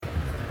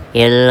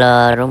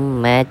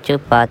எல்லாரும் மேட்ச்சு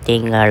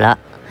பார்த்தீங்களா?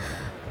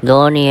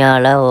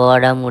 தோனியால்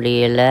ஓட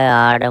முடியல,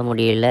 ஆட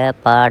முடியல,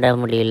 பாட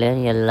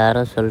முடியலன்னு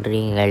எல்லாரும்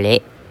சொல்கிறீங்களே.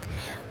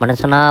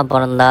 மனுஷனாக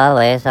பிறந்தா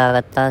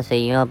வயசாகத்தான்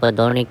செய்யும். அப்போ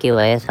தோனிக்கு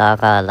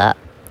வயசாகாதா?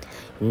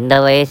 இந்த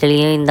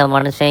வயசுலேயும் இந்த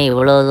மனுஷன்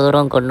இவ்வளோ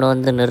தூரம் கொண்டு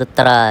வந்து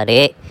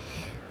நிறுத்துறாரே,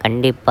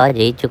 கண்டிப்பாக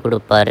ஜெயிச்சு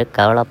கொடுப்பாரு,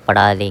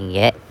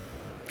 கவலைப்படாதீங்க.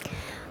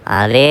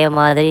 அதே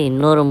மாதிரி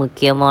இன்னொரு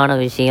முக்கியமான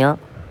விஷயம்,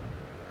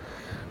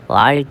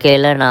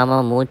 வாழ்க்கையில்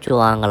நாம் மூச்சு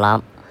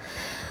வாங்கலாம்,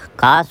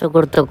 காசு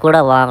கொடுத்து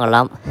கூட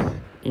வாங்கலாம்.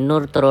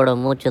 இன்னொருத்தரோட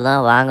மூச்சு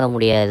தான் வாங்க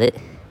முடியாது.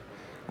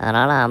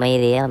 அதனால்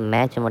அமைதியாக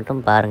மேட்ச்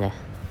மட்டும் பாருங்கள்.